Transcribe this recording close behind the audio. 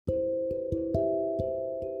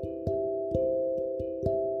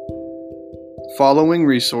following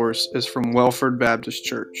resource is from Welford Baptist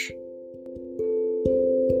Church.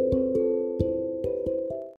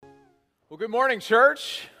 Well, good morning,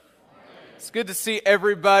 church. It's good to see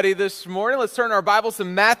everybody this morning. Let's turn our Bibles to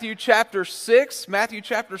Matthew chapter 6. Matthew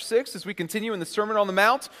chapter 6, as we continue in the Sermon on the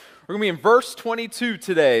Mount. We're going to be in verse 22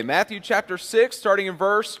 today. Matthew chapter 6, starting in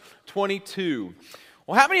verse 22.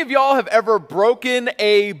 Well, how many of y'all have ever broken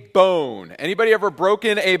a bone? Anybody ever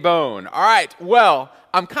broken a bone? All right, well,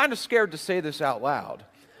 I'm kind of scared to say this out loud,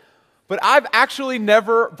 but I've actually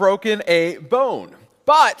never broken a bone.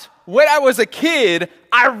 But when I was a kid,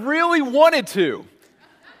 I really wanted to.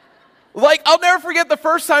 Like, I'll never forget the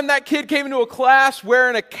first time that kid came into a class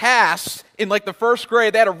wearing a cast in like the first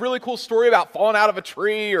grade. They had a really cool story about falling out of a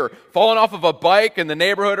tree or falling off of a bike in the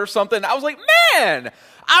neighborhood or something. I was like, man,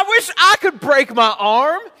 I wish I could break my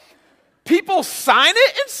arm. People sign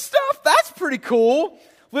it and stuff. That's pretty cool.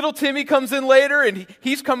 Little Timmy comes in later and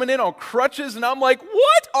he's coming in on crutches and I'm like,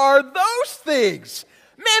 what are those things?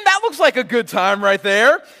 Man, that looks like a good time right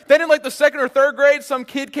there. Then in like the second or third grade, some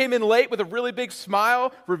kid came in late with a really big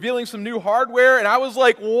smile, revealing some new hardware, and I was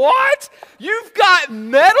like, what? You've got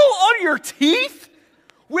metal on your teeth?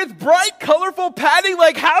 With bright, colorful padding?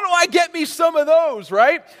 Like, how do I get me some of those,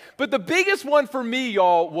 right? But the biggest one for me,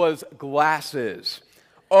 y'all, was glasses.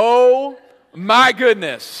 Oh, my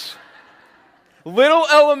goodness. Little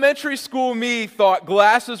elementary school me thought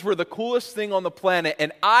glasses were the coolest thing on the planet,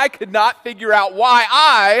 and I could not figure out why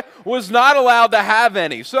I was not allowed to have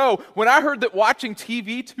any. So when I heard that watching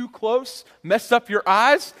TV too close messed up your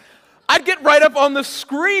eyes, I'd get right up on the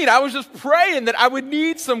screen. I was just praying that I would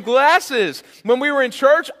need some glasses. When we were in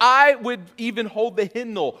church, I would even hold the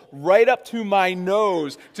hymnal right up to my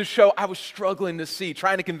nose to show I was struggling to see,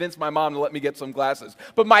 trying to convince my mom to let me get some glasses.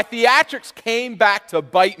 But my theatrics came back to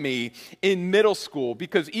bite me in middle school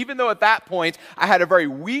because even though at that point I had a very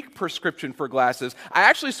weak prescription for glasses, I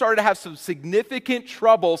actually started to have some significant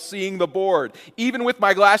trouble seeing the board, even with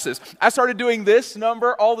my glasses. I started doing this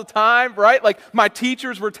number all the time, right? Like my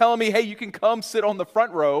teachers were telling me, hey, you can come sit on the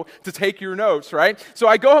front row to take your notes, right? So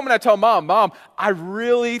I go home and I tell Mom, I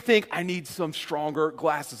really think I need some stronger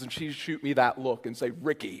glasses. And she'd shoot me that look and say,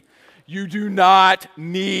 Ricky, you do not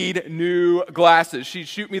need new glasses. She'd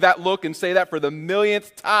shoot me that look and say that for the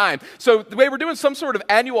millionth time. So the way we're doing some sort of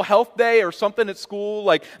annual health day or something at school,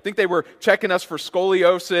 like I think they were checking us for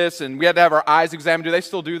scoliosis and we had to have our eyes examined. Do they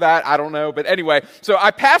still do that? I don't know. But anyway, so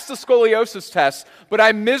I passed the scoliosis test, but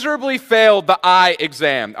I miserably failed the eye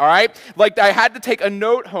exam, all right? Like I had to take a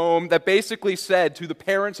note home that basically said to the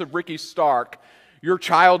parents of Ricky Stark, your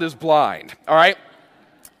child is blind, all right?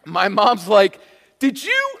 My mom's like, did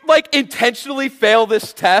you, like, intentionally fail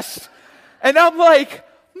this test? And I'm like,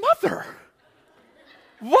 Mother,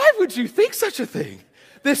 why would you think such a thing?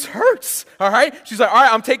 This hurts, all right? She's like, all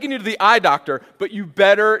right, I'm taking you to the eye doctor, but you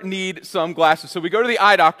better need some glasses. So we go to the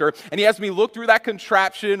eye doctor, and he has me look through that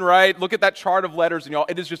contraption, right? Look at that chart of letters, and y'all,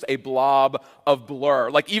 it is just a blob of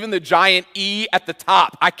blur. Like, even the giant E at the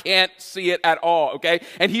top, I can't see it at all, okay?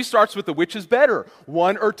 And he starts with the which is better,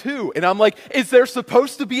 1 or 2. And I'm like, is there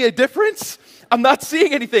supposed to be a difference? I'm not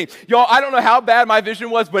seeing anything. Y'all, I don't know how bad my vision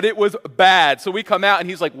was, but it was bad. So we come out and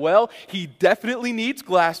he's like, well, he definitely needs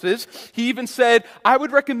glasses. He even said, I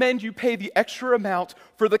would recommend you pay the extra amount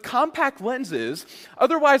for the compact lenses.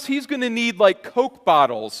 Otherwise, he's going to need like Coke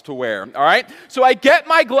bottles to wear, all right? So I get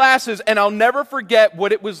my glasses and I'll never forget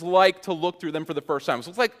what it was like to look through them for the first time.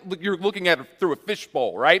 So it's like you're looking at it through a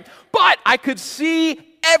fishbowl, right? But I could see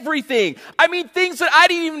everything. I mean, things that I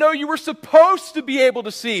didn't even know you were supposed to be able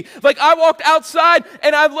to see. Like, I walked outside,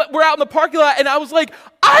 and we're out in the parking lot, and I was like,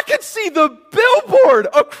 I could see the billboard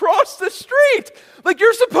across the street. Like,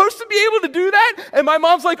 you're supposed to be able to do that? And my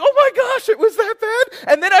mom's like, oh my gosh, it was that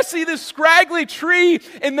bad? And then I see this scraggly tree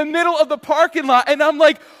in the middle of the parking lot, and I'm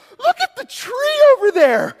like, look at the tree over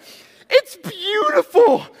there. It's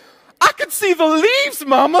beautiful. I could see the leaves,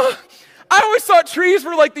 Mama. I always thought trees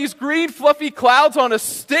were like these green fluffy clouds on a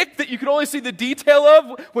stick that you could only see the detail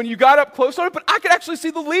of when you got up close on it, but I could actually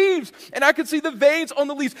see the leaves, and I could see the veins on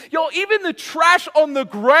the leaves. Y'all, even the trash on the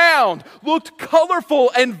ground looked colorful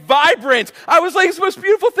and vibrant. I was like, it's the most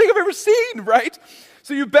beautiful thing I've ever seen, right?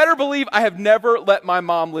 So you better believe I have never let my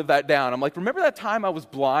mom live that down. I'm like, remember that time I was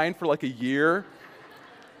blind for like a year,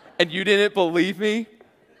 and you didn't believe me?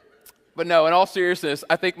 But no, in all seriousness,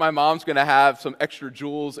 I think my mom's going to have some extra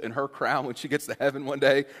jewels in her crown when she gets to heaven one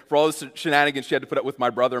day for all the shenanigans she had to put up with my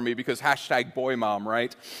brother and me because #boymom,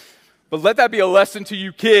 right? But let that be a lesson to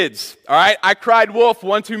you kids, all right? I cried wolf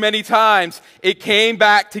one too many times. It came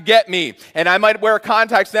back to get me. And I might wear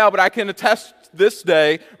contacts now, but I can attest this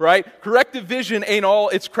day, right? Corrective vision ain't all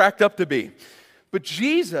it's cracked up to be. But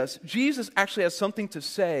Jesus actually has something to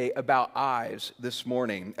say about eyes this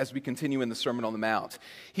morning as we continue in the Sermon on the Mount.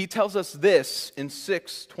 He tells us this in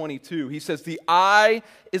 6:22. He says, the eye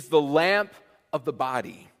is the lamp of the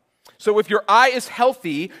body. So if your eye is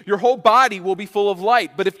healthy, your whole body will be full of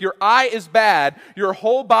light. But if your eye is bad, your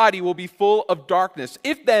whole body will be full of darkness.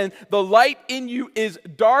 If then the light in you is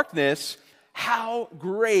darkness, how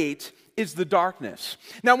great is the darkness.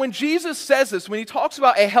 Now, when Jesus says this, when he talks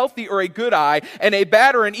about a healthy or a good eye and a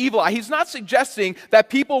bad or an evil eye, he's not suggesting that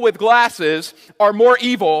people with glasses are more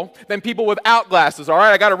evil than people without glasses, all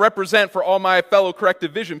right? I got to represent for all my fellow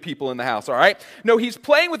corrective vision people in the house, all right? No, he's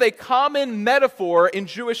playing with a common metaphor in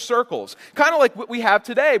Jewish circles, kind of like what we have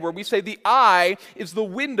today, where we say the eye is the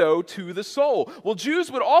window to the soul. Well,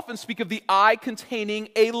 Jews would often speak of the eye containing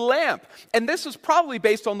a lamp, and this is probably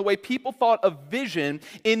based on the way people thought of vision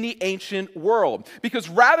in the ancient world. Because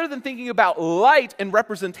rather than thinking about light and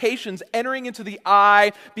representations entering into the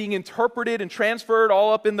eye, being interpreted and transferred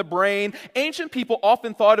all up in the brain, ancient people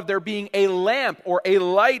often thought of there being a lamp or a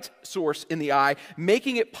light source in the eye,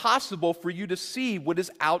 making it possible for you to see what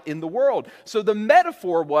is out in the world. So the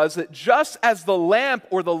metaphor was that just as the lamp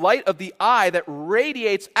or the light of the eye that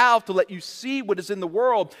radiates out to let you see what is in the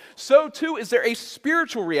world, so too is there a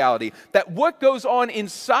spiritual reality that what goes on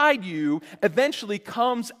inside you eventually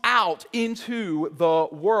comes out into the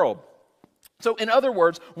world. So in other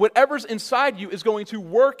words, whatever's inside you is going to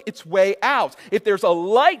work its way out. If there's a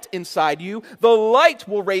light inside you, the light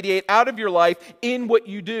will radiate out of your life in what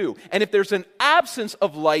you do. And if there's an absence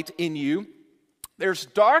of light in you, there's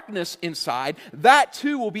darkness inside, that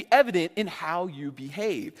too will be evident in how you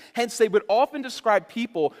behave. Hence, they would often describe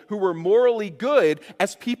people who were morally good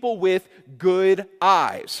as people with good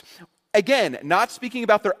eyes. Again, not speaking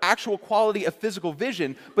about their actual quality of physical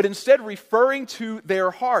vision, but instead referring to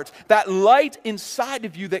their heart, that light inside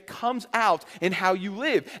of you that comes out in how you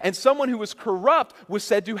live. And someone who was corrupt was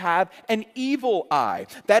said to have an evil eye.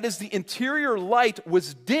 That is, the interior light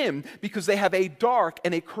was dim because they have a dark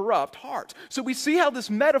and a corrupt heart. So we see how this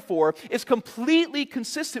metaphor is completely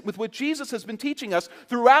consistent with what Jesus has been teaching us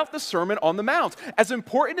throughout the Sermon on the Mount. As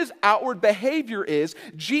important as outward behavior is,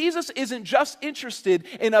 Jesus isn't just interested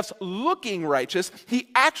in us looking righteous. He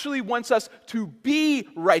actually wants us to be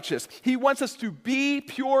righteous. He wants us to be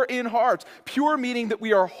pure in heart. Pure meaning that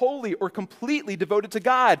we are wholly or completely devoted to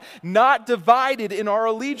God, not divided in our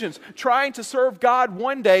allegiance, trying to serve God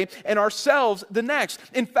one day and ourselves the next.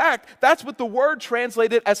 In fact, that's what the word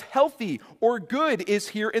translated as healthy or good is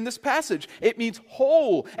here in this passage. It means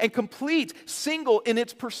whole and complete, single in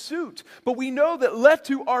its pursuit. But we know that left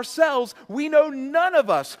to ourselves, we know none of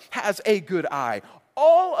us has a good eye.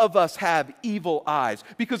 All of us have evil eyes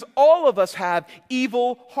because all of us have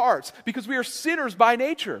evil hearts because we are sinners by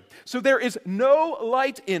nature. So there is no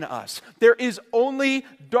light in us. There is only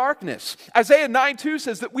darkness. Isaiah 9:2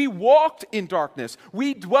 says that we walked in darkness.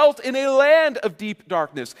 We dwelt in a land of deep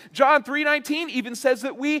darkness. John 3:19 even says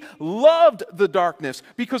that we loved the darkness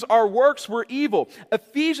because our works were evil.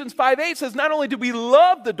 Ephesians 5:8 says not only did we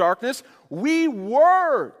love the darkness, we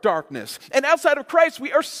were darkness. And outside of Christ,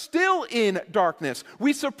 we are still in darkness.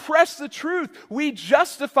 We suppress the truth. We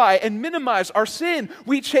justify and minimize our sin.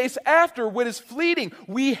 We chase after what is fleeting.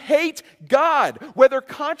 We hate God, whether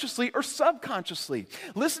consciously or subconsciously.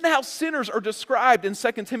 Listen to how sinners are described in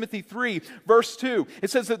 2 Timothy 3, verse 2.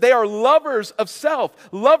 It says that they are lovers of self,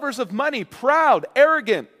 lovers of money, proud,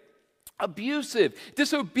 arrogant, abusive,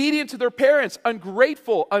 disobedient to their parents,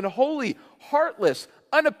 ungrateful, unholy, heartless,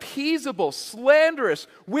 unappeasable, slanderous,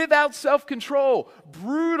 without self-control,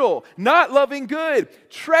 brutal, not loving good,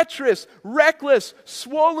 treacherous, reckless,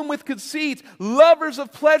 swollen with conceit, lovers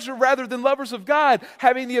of pleasure rather than lovers of God,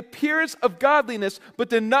 having the appearance of godliness but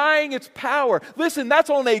denying its power. Listen, that's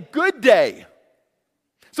on a good day.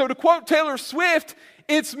 So to quote Taylor Swift,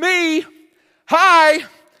 it's me. Hi,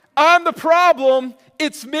 I'm the problem.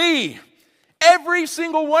 It's me. Every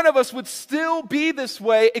single one of us would still be this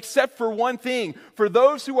way except for one thing. For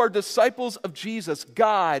those who are disciples of Jesus,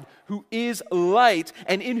 God, who is light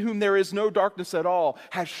and in whom there is no darkness at all,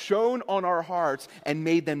 has shone on our hearts and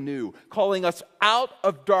made them new, calling us out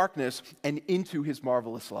of darkness and into his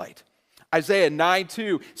marvelous light. Isaiah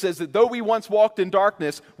 9:2 says that though we once walked in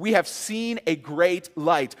darkness, we have seen a great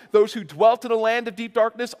light. Those who dwelt in a land of deep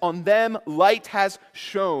darkness, on them light has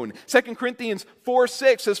shone. 2 Corinthians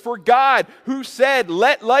 4:6 says, "For God, who said,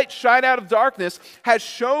 'Let light shine out of darkness,' has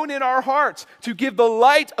shone in our hearts to give the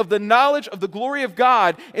light of the knowledge of the glory of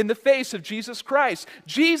God in the face of Jesus Christ."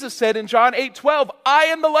 Jesus said in John 8:12, "I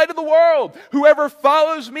am the light of the world. Whoever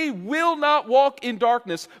follows me will not walk in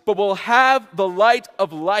darkness, but will have the light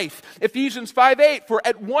of life." Ephesians 5:8, "For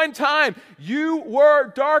at one time you were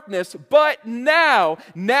darkness, but now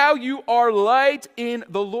you are light in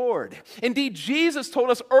the Lord." Indeed, Jesus told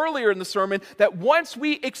us earlier in the sermon that once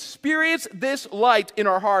we experience this light in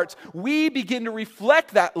our hearts, we begin to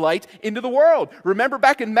reflect that light into the world. Remember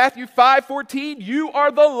back in Matthew 5:14, "You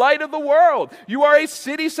are the light of the world. You are a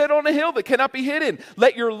city set on a hill that cannot be hidden.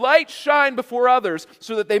 Let your light shine before others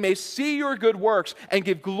so that they may see your good works and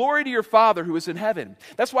give glory to your Father who is in heaven."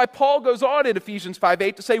 That's why Paul goes on in Ephesians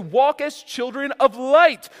 5:8 to say, "Walk as children of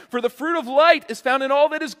light, for the fruit of light is found in all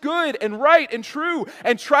that is good and right and true,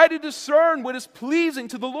 and try to discern what is pleasing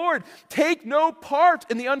to the Lord. Take no part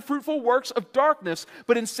in the unfruitful works of darkness,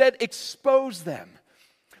 but instead expose them."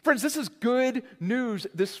 Friends, this is good news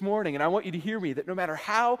this morning, and I want you to hear me that no matter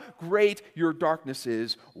how great your darkness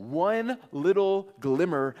is, one little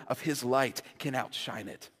glimmer of His light can outshine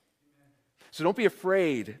it. So don't be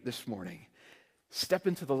afraid this morning. Step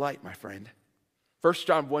into the light, my friend. 1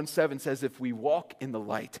 John 1:7 says, "If we walk in the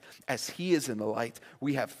light as He is in the light,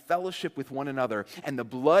 we have fellowship with one another, and the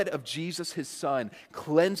blood of Jesus, His Son,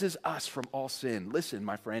 cleanses us from all sin." Listen,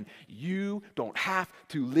 my friend, you don't have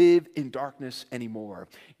to live in darkness anymore.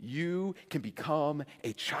 You can become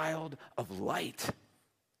a child of light.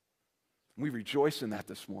 We rejoice in that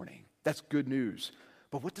this morning. That's good news.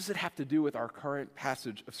 But what does it have to do with our current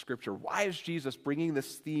passage of Scripture? Why is Jesus bringing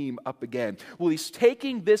this theme up again? Well, He's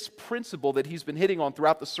taking this principle that He's been hitting on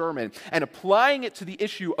throughout the sermon and applying it to the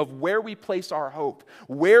issue of where we place our hope,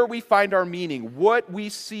 where we find our meaning, what we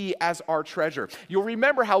see as our treasure. You'll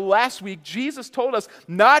remember how last week Jesus told us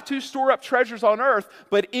not to store up treasures on earth,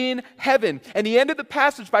 but in heaven. And He ended the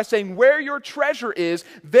passage by saying, "Where your treasure is,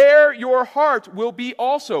 there your heart will be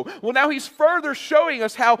also." Well, now He's further showing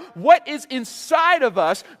us how what is inside of us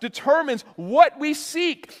determines what we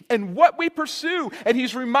seek and what we pursue. And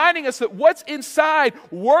He's reminding us that what's inside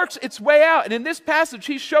works its way out. And in this passage,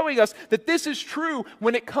 He's showing us that this is true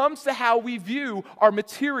when it comes to how we view our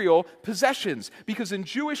material possessions. Because in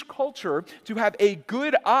Jewish culture, to have a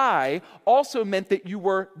good eye also meant that you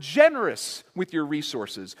were generous with your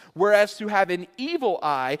resources, whereas to have an evil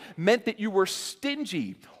eye meant that you were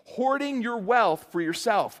stingy, hoarding your wealth for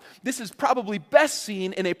yourself. This is probably best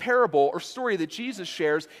seen in a parable or story that Jesus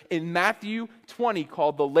shares in Matthew 20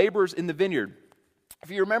 called "The Laborers in the Vineyard." If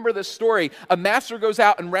you remember this story, a master goes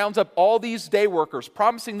out and rounds up all these day workers,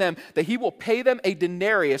 promising them that he will pay them a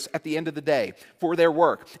denarius at the end of the day for their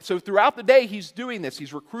work. So throughout the day, he's doing this.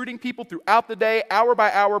 He's recruiting people throughout the day, hour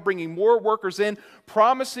by hour, bringing more workers in,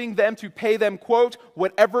 promising them to pay them, quote,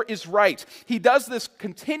 "whatever is right." He does this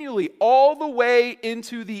continually all the way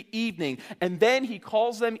into the evening, and then he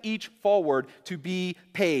calls them each forward to be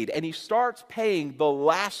paid. And he starts paying the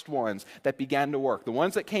last ones that began to work, the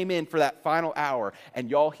ones that came in for that final hour. And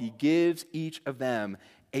y'all, he gives each of them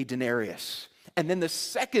a denarius. And then the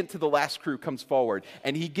second to the last crew comes forward,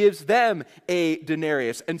 and he gives them a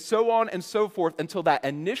denarius, and so on and so forth until that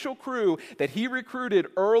initial crew that he recruited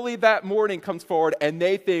early that morning comes forward, and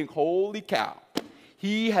they think, "Holy cow,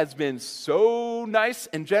 he has been so nice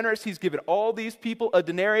and generous. He's given all these people a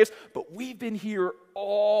denarius, but we've been here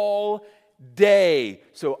all day,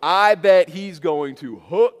 so I bet he's going to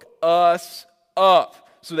hook us up."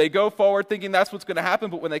 So they go forward thinking that's what's going to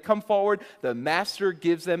happen, but when they come forward, the master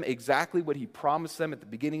gives them exactly what he promised them at the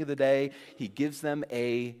beginning of the day. He gives them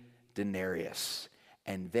a denarius,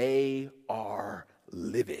 and they are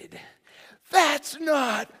livid. That's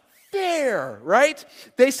not fair, right?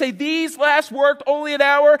 They say, "These last worked only an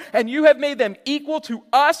hour, and you have made them equal to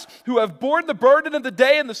us who have borne the burden of the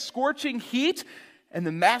day and the scorching heat." And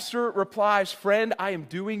the master replies, "Friend, I am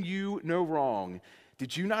doing you no wrong.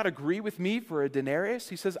 Did you not agree with me for a denarius?"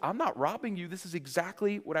 He says, "I'm not robbing you. This is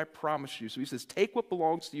exactly what I promised you." So he says, "Take what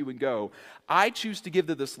belongs to you and go. I choose to give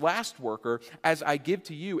to this last worker as I give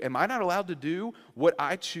to you. Am I not allowed to do what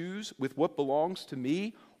I choose with what belongs to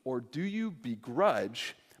me? Or do you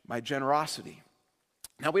begrudge my generosity?"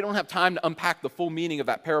 Now, we don't have time to unpack the full meaning of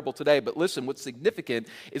that parable today, but listen, what's significant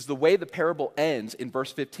is the way the parable ends in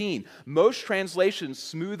verse 15. Most translations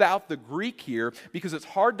smooth out the Greek here because it's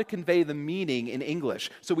hard to convey the meaning in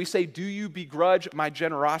English. So we say, "Do you begrudge my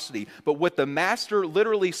generosity?" But what the master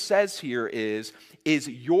literally says here is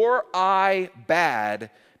your eye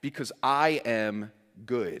bad because I am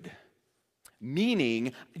good?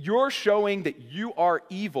 meaning you're showing that you are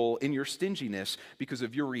evil in your stinginess because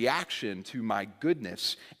of your reaction to my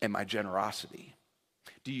goodness and my generosity.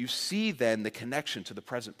 Do you see then the connection to the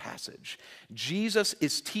present passage? Jesus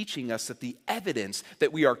is teaching us that the evidence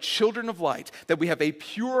that we are children of light, that we have a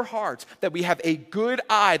pure heart, that we have a good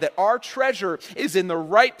eye, that our treasure is in the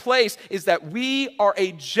right place, is that we are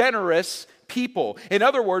a generous people. In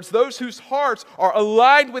other words, those whose hearts are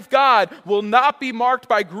aligned with God will not be marked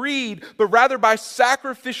by greed, but rather by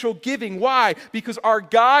sacrificial giving. Why? Because our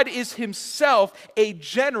God is himself a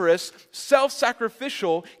generous,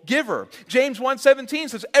 self-sacrificial giver. James 1:17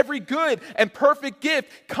 says, every good and perfect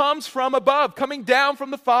gift comes from above, coming down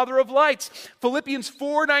from the Father of lights. Philippians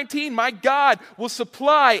 4:19, my God will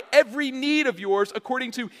supply every need of yours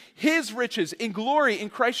according to his riches in glory in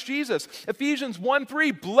Christ Jesus. Ephesians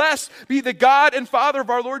 1:3, blessed be the God and Father of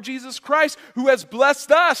our Lord Jesus Christ, who has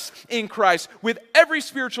blessed us in Christ with every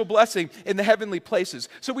spiritual blessing in the heavenly places.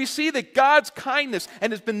 So we see that God's kindness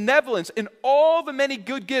and his benevolence in all the many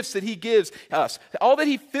good gifts that he gives us, all that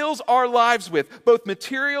he fills our lives with, both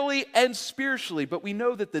materially and spiritually. But we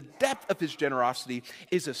know that the depth of his generosity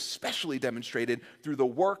is especially demonstrated through the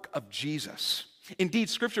work of Jesus. Indeed,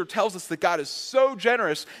 Scripture tells us that God is so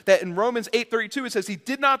generous that in Romans 8:32 it says he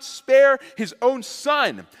did not spare his own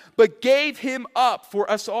son, but gave him up for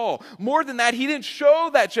us all. More than that, he didn't show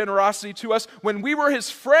that generosity to us when we were his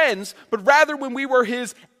friends, but rather when we were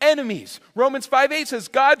his enemies. Romans 5:8 says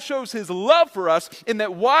God shows his love for us in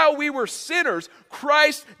that while we were sinners,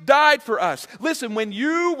 Christ died for us. Listen, when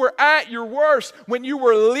you were at your worst, when you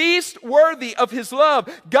were least worthy of his love,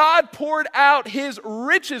 God poured out his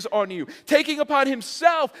riches on you, taking upon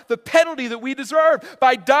himself the penalty that we deserve.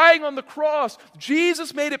 By dying on the cross,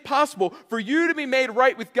 Jesus made it possible for you to be made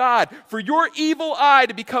right with God, for your evil eye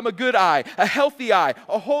to become a good eye, a healthy eye,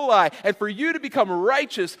 a whole eye, and for you to become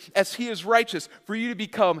righteous as he is righteous, for you to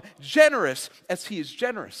become generous as he is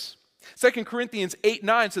generous. 2 Corinthians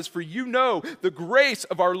 8:9 says, for you know the grace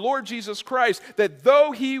of our Lord Jesus Christ, that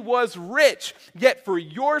though he was rich, yet for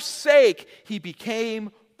your sake he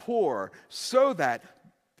became poor, so that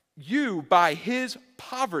you by his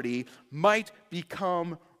poverty might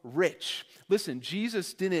become rich. Listen,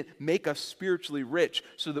 Jesus didn't make us spiritually rich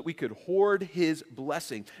so that we could hoard his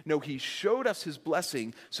blessing. No, he showed us his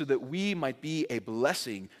blessing so that we might be a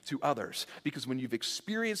blessing to others. Because when you've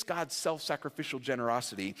experienced God's self-sacrificial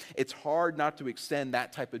generosity, it's hard not to extend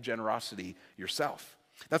that type of generosity yourself.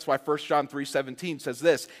 That's why 1 John 3:17 says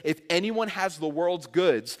this, if anyone has the world's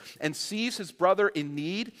goods and sees his brother in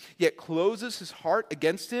need, yet closes his heart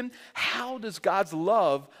against him, how does God's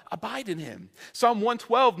love abide in him? Psalm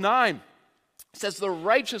 112:9 says the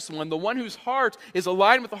righteous one, the one whose heart is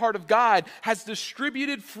aligned with the heart of God, has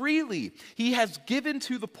distributed freely. He has given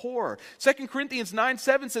to the poor. 2 Corinthians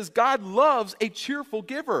 9:7 says God loves a cheerful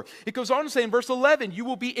giver. It goes on to say in verse 11, you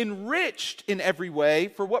will be enriched in every way.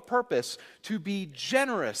 For what purpose? To be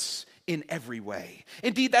generous in every way.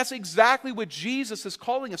 Indeed, that's exactly what Jesus is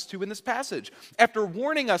calling us to in this passage. After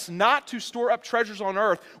warning us not to store up treasures on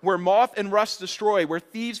earth where moth and rust destroy, where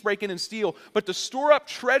thieves break in and steal, but to store up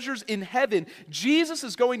treasures in heaven, Jesus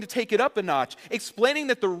is going to take it up a notch, explaining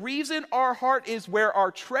that the reason our heart is where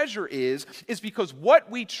our treasure is because what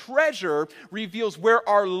we treasure reveals where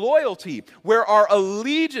our loyalty, where our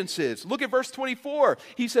allegiance is. Look at verse 24.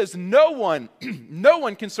 He says, no one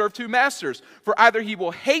can serve two masters, for either he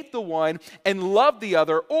will hate the one and love the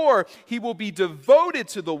other, or he will be devoted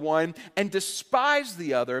to the one and despise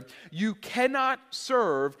the other. You cannot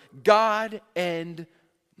serve God and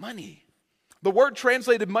money. The word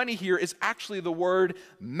translated money here is actually the word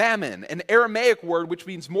mammon, an Aramaic word which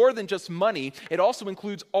means more than just money. It also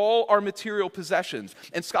includes all our material possessions.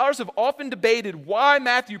 And scholars have often debated why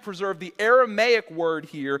Matthew preserved the Aramaic word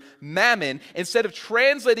here, mammon, instead of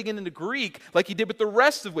translating it into Greek like he did with the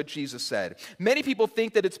rest of what Jesus said. Many people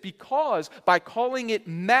think that it's because by calling it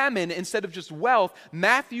mammon instead of just wealth,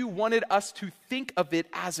 Matthew wanted us to think of it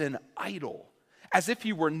as an idol, as if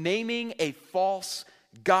he were naming a false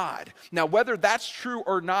God. Now, whether that's true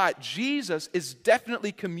or not, Jesus is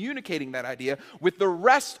definitely communicating that idea with the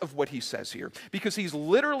rest of what he says here, because he's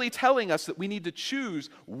literally telling us that we need to choose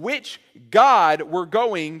which God we're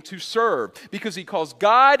going to serve, because he calls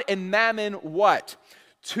God and mammon what?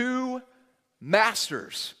 Two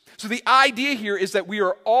masters. So the idea here is that we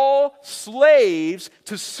are all slaves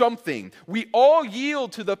to something. We all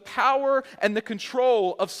yield to the power and the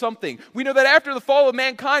control of something. We know that after the fall of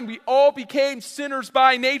mankind, we all became sinners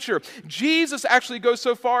by nature. Jesus actually goes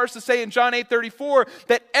so far as to say in John 8:34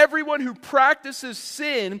 that everyone who practices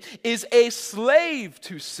sin is a slave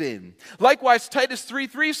to sin. Likewise, Titus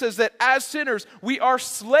 3:3 says that as sinners, we are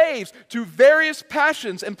slaves to various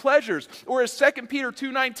passions and pleasures. Or as 2 Peter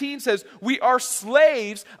 2:19 says, we are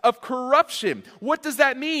slaves of corruption. What does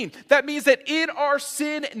that mean? That means that in our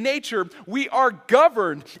sin nature, we are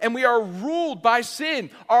governed and we are ruled by sin.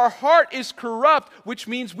 Our heart is corrupt, which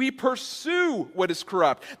means we pursue what is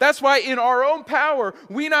corrupt. That's why in our own power,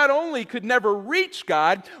 we not only could never reach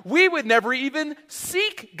God, we would never even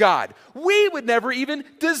seek God. We would never even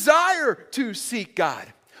desire to seek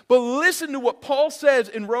God. But listen to what Paul says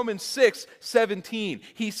in Romans 6:17.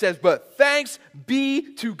 He says, but thanks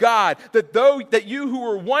be to God that you who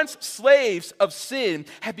were once slaves of sin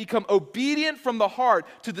have become obedient from the heart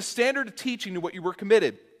to the standard of teaching to what you were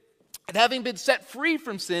committed. And having been set free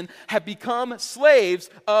from sin, have become slaves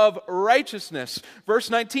of righteousness. Verse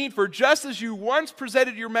 19, for just as you once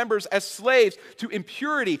presented your members as slaves to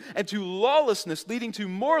impurity and to lawlessness, leading to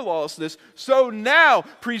more lawlessness, so now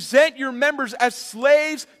present your members as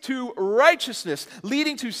slaves to righteousness,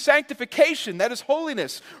 leading to sanctification, that is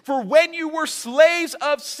holiness. For when you were slaves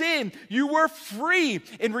of sin, you were free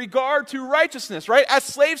in regard to righteousness, right? As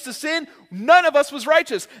slaves to sin, none of us was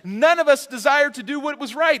righteous. None of us desired to do what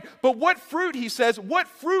was right. But what fruit, he says, what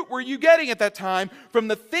fruit were you getting at that time from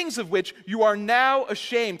the things of which you are now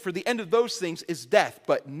ashamed? For the end of those things is death.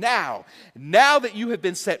 But now that you have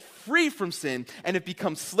been set free from sin and have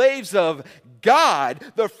become slaves of God,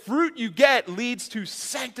 the fruit you get leads to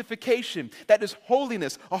sanctification. That is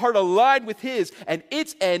holiness, a heart aligned with His, and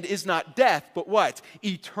its end is not death, but what?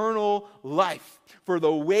 Eternal life. For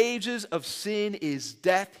the wages of sin is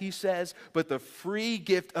death, he says, but the free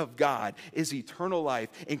gift of God is eternal life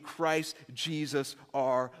in Christ Jesus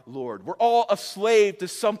our Lord. We're all a slave to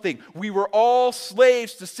something. We were all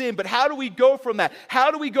slaves to sin, but how do we go from that?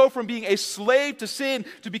 How do we go from being a slave to sin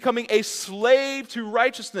to becoming a slave to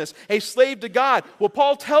righteousness, a slave to God? Well,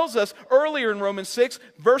 Paul tells us earlier in Romans 6,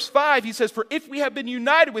 verse 5, he says, for if we have been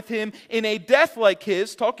united with Him in a death like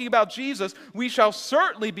His, talking about Jesus, we shall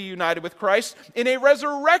certainly be united with Christ in a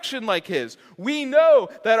resurrection like His. We know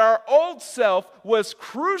that our old self was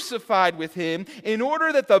crucified with Him in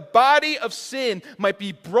order that the body of sin might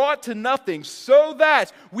be brought to nothing, so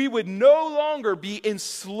that we would no longer be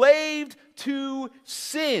enslaved to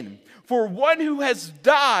sin. For one who has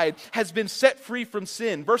died has been set free from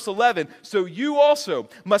sin. Verse 11, so you also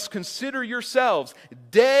must consider yourselves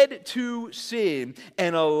dead to sin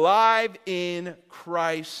and alive in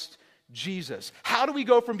Christ Jesus. How do we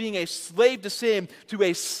go from being a slave to sin to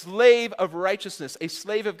a slave of righteousness, a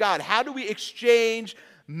slave of God? How do we exchange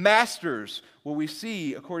masters? Well, we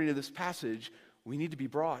see, according to this passage, we need to be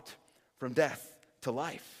brought from death to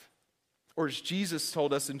life. Or as Jesus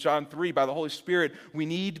told us in John 3, by the Holy Spirit, we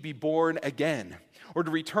need to be born again. Or to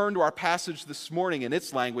return to our passage this morning in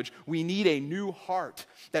its language, we need a new heart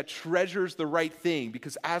that treasures the right thing,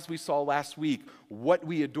 because as we saw last week, what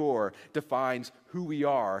we adore defines who we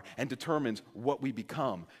are and determines what we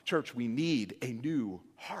become. Church, we need a new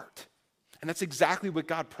heart. And that's exactly what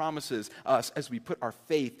God promises us as we put our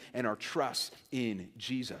faith and our trust in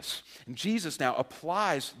Jesus. And Jesus now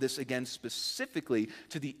applies this again specifically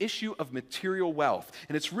to the issue of material wealth.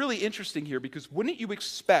 And it's really interesting here, because wouldn't you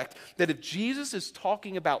expect that if Jesus is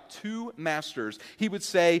talking about two masters, He would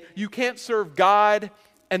say, you can't serve God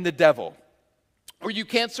and the devil, or you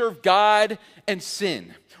can't serve God and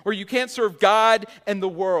sin, or you can't serve God and the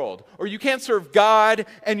world, or you can't serve God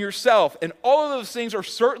and yourself. And all of those things are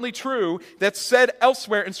certainly true. That's said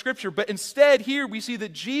elsewhere in Scripture. But instead, here we see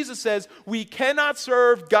that Jesus says we cannot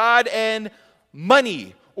serve God and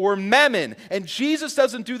money or mammon. And Jesus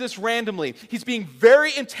doesn't do this randomly. He's being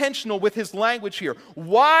very intentional with His language here.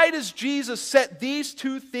 Why does Jesus set these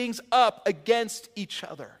two things up against each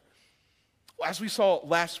other? Well, as we saw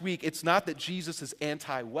last week, it's not that Jesus is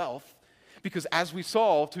anti-wealth. Because as we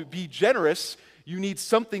saw, to be generous, you need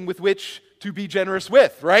something with which to be generous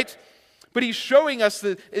with, right? But He's showing us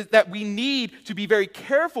that we need to be very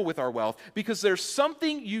careful with our wealth, because there's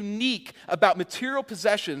something unique about material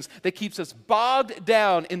possessions that keeps us bogged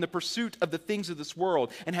down in the pursuit of the things of this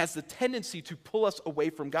world and has the tendency to pull us away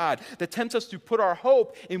from God, that tempts us to put our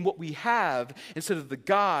hope in what we have instead of the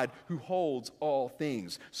God who holds all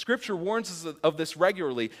things. Scripture warns us of this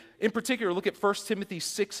regularly. In particular, look at 1 Timothy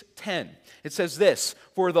 6:10. It says this,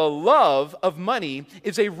 for the love of money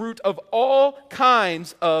is a root of all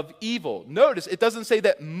kinds of evil. evil. Notice, it doesn't say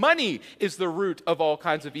that money is the root of all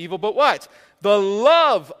kinds of evil, but what? The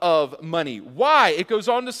love of money. Why? It goes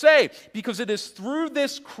on to say, because it is through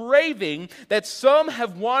this craving that some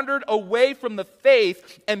have wandered away from the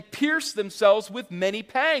faith and pierced themselves with many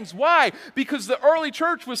pangs. Why? Because the early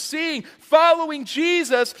church was seeing following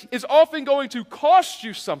Jesus is often going to cost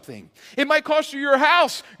you something. It might cost you your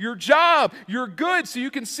house, your job, your goods. So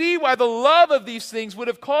you can see why the love of these things would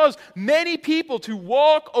have caused many people to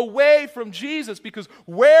walk away from Jesus, because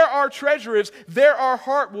where our treasure is, there our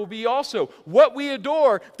heart will be also. What we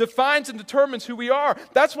adore defines and determines who we are.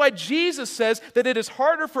 That's why Jesus says that it is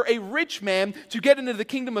harder for a rich man to get into the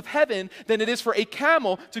kingdom of heaven than it is for a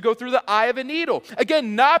camel to go through the eye of a needle.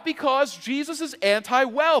 Again, not because Jesus is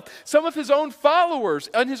anti-wealth. Some of his own followers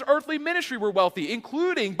in his earthly ministry were wealthy,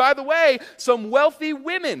 including, by the way, some wealthy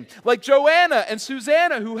women like Joanna and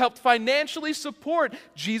Susanna, who helped financially support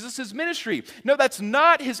Jesus' ministry. No, that's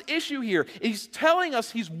not his issue here. He's telling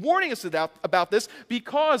us, he's warning us about this,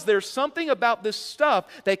 because there's something about this stuff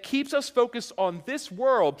that keeps us focused on this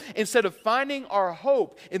world instead of finding our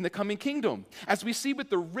hope in the coming kingdom. As we see with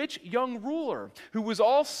the rich young ruler who was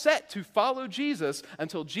all set to follow Jesus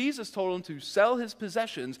until Jesus told him to sell his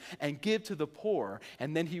possessions and give to the poor.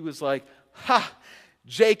 And then he was like, ha,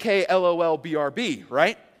 JK LOL BRB,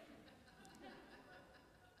 right?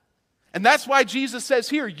 And that's why Jesus says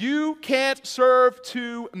here, you can't serve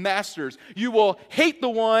two masters. You will hate the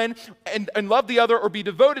one and love the other, or be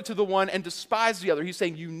devoted to the one and despise the other. He's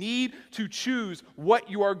saying you need to choose what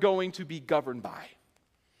you are going to be governed by.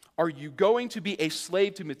 Are you going to be a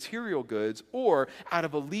slave to material goods, or out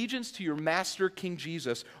of allegiance to your master, King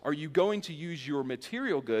Jesus, are you going to use your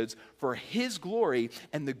material goods for his glory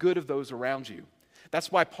and the good of those around you? That's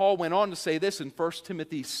why Paul went on to say this in 1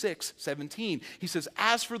 Timothy 6:17. He says,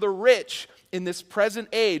 as for the rich in this present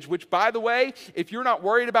age, which, by the way, if you're not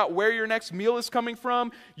worried about where your next meal is coming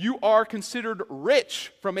from, you are considered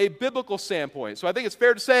rich from a biblical standpoint. So I think it's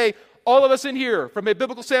fair to say, all of us in here, from a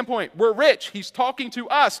biblical standpoint, we're rich. He's talking to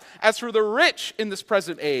us. As for the rich in this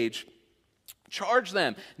present age, charge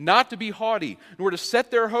them not to be haughty, nor to set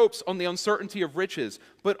their hopes on the uncertainty of riches,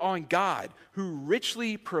 but on God, who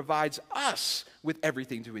richly provides us with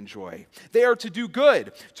everything to enjoy. They are to do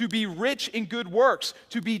good, to be rich in good works,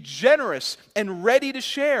 to be generous and ready to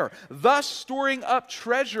share, thus storing up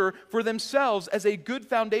treasure for themselves as a good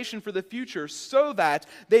foundation for the future, so that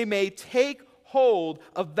they may take hold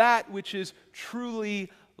of that which is truly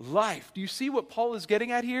life. Do you see what Paul is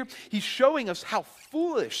getting at here? He's showing us how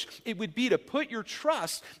foolish it would be to put your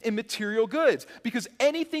trust in material goods, because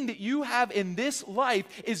anything that you have in this life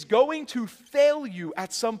is going to fail you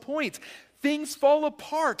at some point. Things fall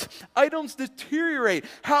apart, items deteriorate,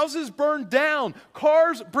 houses burn down,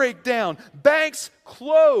 cars break down, banks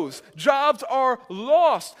close, jobs are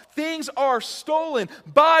lost, things are stolen,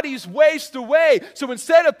 bodies waste away. So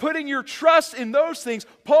instead of putting your trust in those things,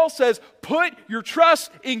 Paul says, put your trust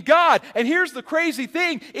in God. And here's the crazy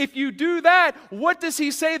thing. If you do that, what does he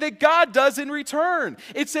say that God does in return?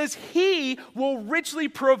 It says he will richly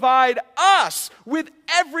provide us with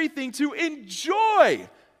everything to enjoy.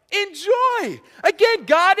 Enjoy. Again,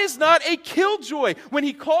 God is not a killjoy. When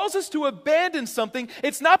he calls us to abandon something,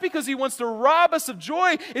 it's not because he wants to rob us of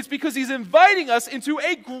joy. It's because he's inviting us into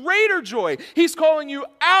a greater joy. He's calling you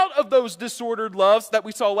out of those disordered loves that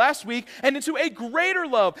we saw last week and into a greater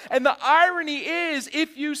love. And the irony is,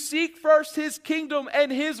 if you seek first his kingdom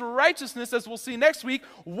and his righteousness, as we'll see next week,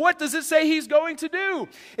 what does it say he's going to do?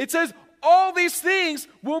 It says, all these things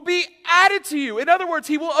will be added to you. In other words,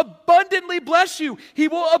 he will abundantly bless you. He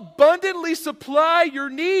will abundantly supply your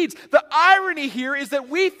needs. The irony here is that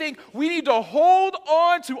we think we need to hold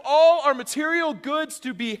on to all our material goods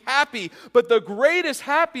to be happy. But the greatest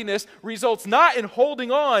happiness results not in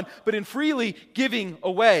holding on, but in freely giving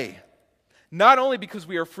away. Not only because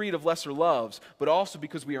we are freed of lesser loves, but also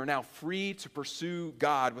because we are now free to pursue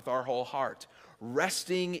God with our whole heart,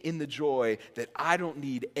 resting in the joy that I don't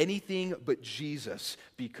need anything but Jesus,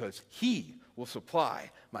 because he will supply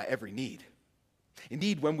my every need.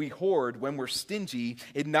 Indeed, when we hoard, when we're stingy,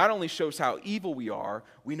 it not only shows how evil we are,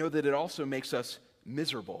 we know that it also makes us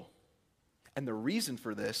miserable. And the reason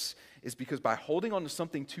for this is because by holding on to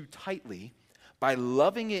something too tightly, by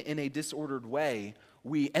loving it in a disordered way,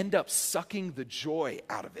 we end up sucking the joy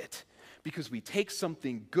out of it, because we take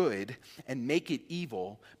something good and make it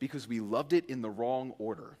evil because we loved it in the wrong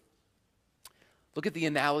order. Look at the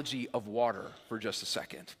analogy of water for just a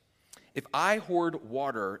second. If I hoard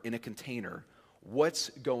water in a container,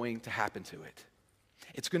 what's going to happen to it?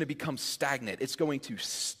 It's going to become stagnant. It's going to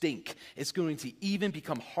stink. It's going to even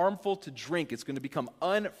become harmful to drink. It's going to become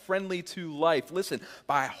unfriendly to life. Listen,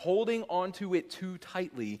 by holding onto it too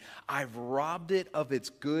tightly, I've robbed it of its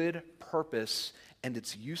good purpose and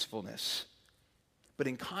its usefulness. But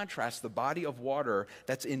in contrast, the body of water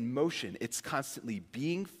that's in motion, it's constantly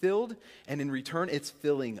being filled, and in return, it's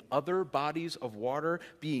filling other bodies of water,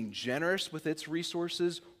 being generous with its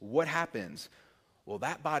resources. What happens? Well,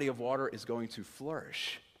 that body of water is going to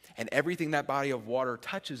flourish, and everything that body of water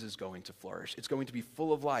touches is going to flourish. It's going to be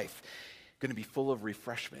full of life, going to be full of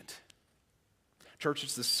refreshment. Church,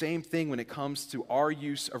 it's the same thing when it comes to our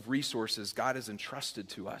use of resources God has entrusted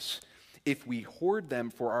to us. If we hoard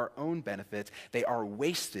them for our own benefit, they are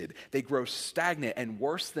wasted. They grow stagnant. And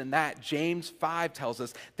worse than that, James 5 tells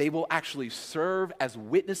us they will actually serve as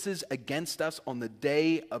witnesses against us on the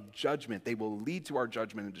day of judgment. They will lead to our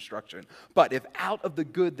judgment and destruction. But if out of the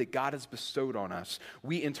good that God has bestowed on us,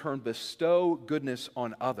 we in turn bestow goodness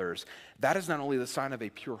on others, that is not only the sign of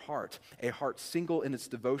a pure heart, a heart single in its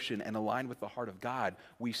devotion and aligned with the heart of God.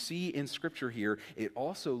 We see in Scripture here, it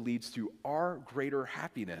also leads to our greater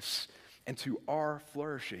happiness and to our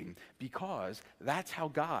flourishing, because that's how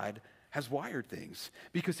God has wired things.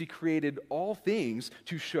 Because he created all things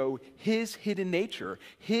to show his hidden nature,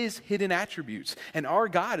 his hidden attributes. And our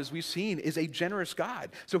God, as we've seen, is a generous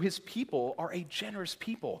God. So his people are a generous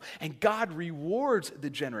people. And God rewards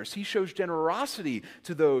the generous. He shows generosity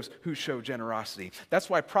to those who show generosity.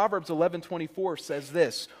 That's why Proverbs 11:24 says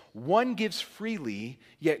this: "One gives freely,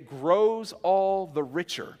 yet grows all the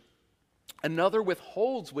richer. Another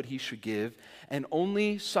withholds what he should give and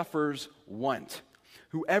only suffers want.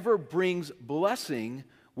 Whoever brings blessing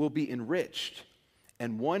will be enriched,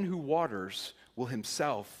 and one who waters will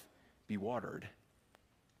himself be watered."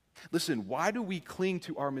 Listen, why do we cling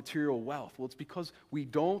to our material wealth? Well, it's because we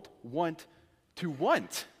don't want to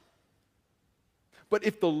want. But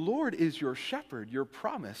if the Lord is your shepherd, you're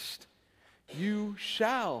promised, you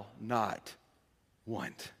shall not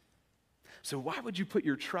want. So why would you put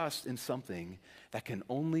your trust in something that can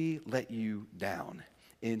only let you down?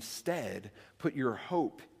 Instead, put your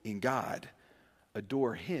hope in God.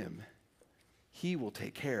 Adore him. He will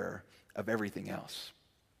take care of everything else.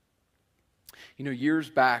 You know, years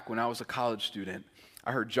back when I was a college student,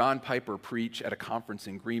 I heard John Piper preach at a conference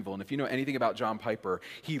in Greenville. And if you know anything about John Piper,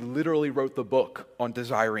 he literally wrote the book on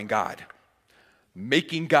desiring God.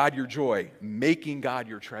 Making God your joy, making God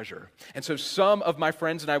your treasure. And so some of my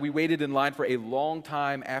friends and I, we waited in line for a long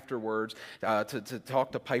time afterwards to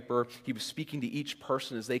talk to Piper. He was speaking to each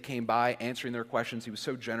person as they came by, answering their questions. He was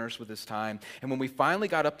so generous with his time. And when we finally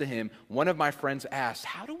got up to him, one of my friends asked,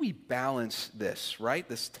 how do we balance this, right?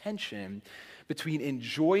 This tension between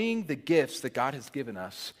enjoying the gifts that God has given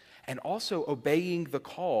us and also obeying the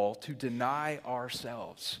call to deny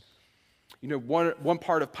ourselves. You know, one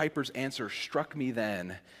part of Piper's answer struck me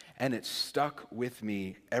then, and it stuck with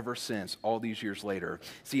me ever since, all these years later.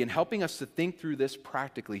 See, in helping us to think through this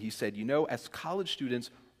practically, he said, you know, as college students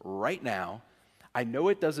right now, I know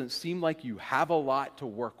it doesn't seem like you have a lot to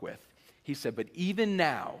work with. He said, but even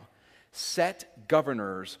now, set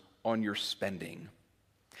governors on your spending.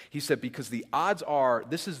 He said, because the odds are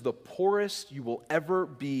this is the poorest you will ever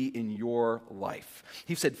be in your life.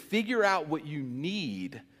 He said, figure out what you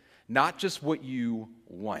need, not just what you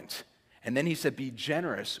want. And then he said, be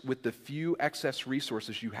generous with the few excess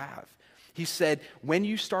resources you have. He said, when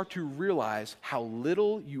you start to realize how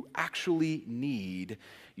little you actually need,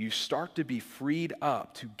 you start to be freed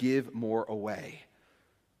up to give more away.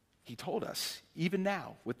 He told us, even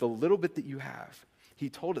now, with the little bit that you have, he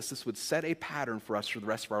told us this would set a pattern for us for the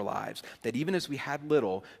rest of our lives, that even as we had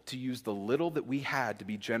little, to use the little that we had to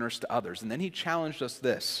be generous to others. And then he challenged us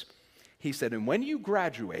this. He said, and when you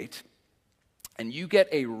graduate and you get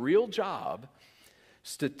a real job,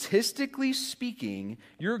 statistically speaking,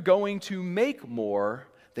 you're going to make more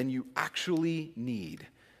than you actually need.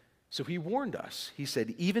 So he warned us. He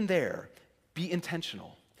said, even there, be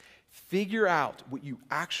intentional. Figure out what you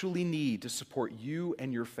actually need to support you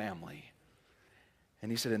and your family.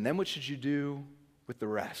 And he said, and then what should you do with the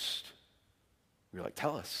rest? We were like,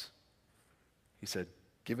 tell us. He said,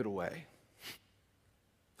 give it away.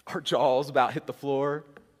 Our jaws about hit the floor.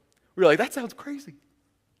 We were like, that sounds crazy.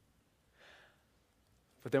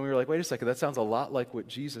 But then we were like, wait a second, that sounds a lot like what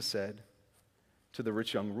Jesus said to the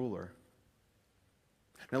rich young ruler.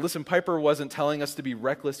 Now listen, Piper wasn't telling us to be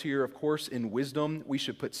reckless here. Of course, in wisdom, we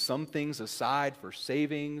should put some things aside for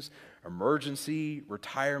savings, emergency,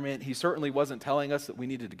 retirement. He certainly wasn't telling us that we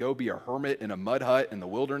needed to go be a hermit in a mud hut in the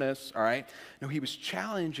wilderness, all right? No, he was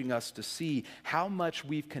challenging us to see how much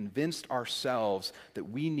we've convinced ourselves that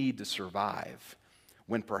we need to survive.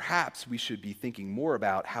 when perhaps we should be thinking more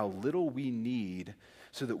about how little we need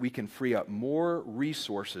so that we can free up more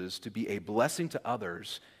resources to be a blessing to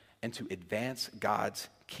others and to advance God's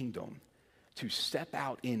kingdom, to step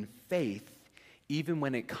out in faith even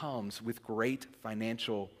when it comes with great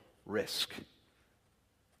financial risk.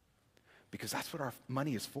 Because that's what our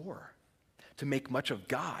money is for, to make much of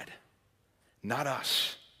God, not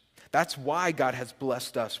us. That's why God has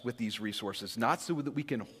blessed us with these resources, not so that we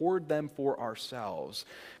can hoard them for ourselves,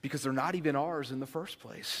 because they're not even ours in the first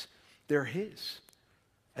place. They're His.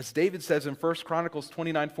 As David says in 1 Chronicles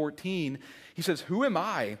 29:14, he says, "Who am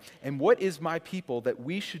I and what is my people that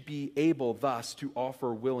we should be able thus to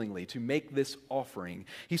offer willingly, to make this offering?"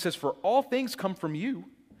 He says, "For all things come from you,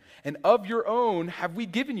 and of your own have we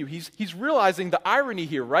given you." He's realizing the irony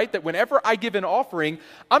here, right? That whenever I give an offering,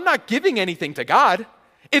 I'm not giving anything to God.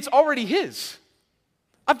 It's already His.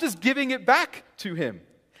 I'm just giving it back to Him.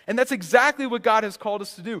 And that's exactly what God has called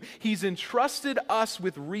us to do. He's entrusted us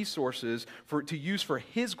with resources to use for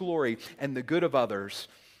His glory and the good of others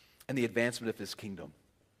and the advancement of His kingdom.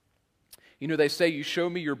 You know, they say, you show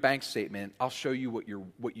me your bank statement, I'll show you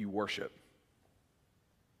what you worship.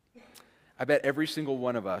 I bet every single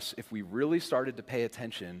one of us, if we really started to pay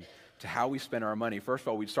attention to how we spend our money, first of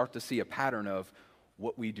all, we'd start to see a pattern of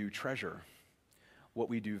what we do treasure, what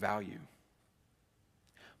we do value.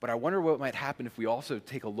 But I wonder what might happen if we also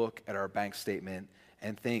take a look at our bank statement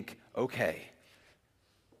and think, okay,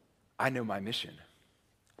 I know my mission.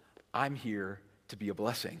 I'm here to be a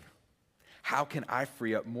blessing. How can I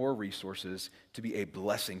free up more resources to be a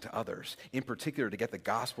blessing to others, in particular to get the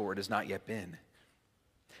gospel where it has not yet been?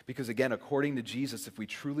 Because again, according to Jesus, if we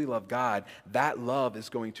truly love God, that love is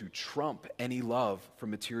going to trump any love for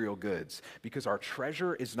material goods. Because our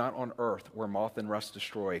treasure is not on earth where moth and rust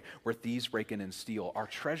destroy, where thieves break in and steal. Our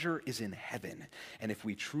treasure is in heaven. And if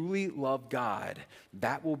we truly love God,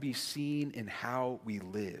 that will be seen in how we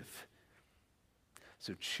live.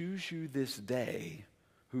 So choose you this day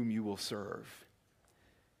whom you will serve.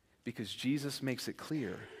 Because Jesus makes it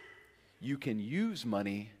clear, you can use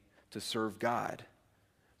money to serve God,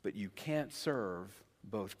 but you can't serve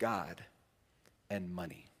both God and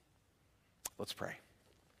money. Let's pray.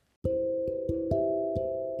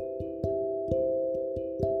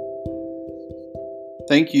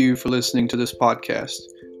 Thank you for listening to this podcast.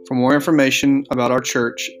 For more information about our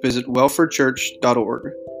church, visit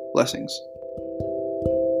welfordchurch.org. Blessings.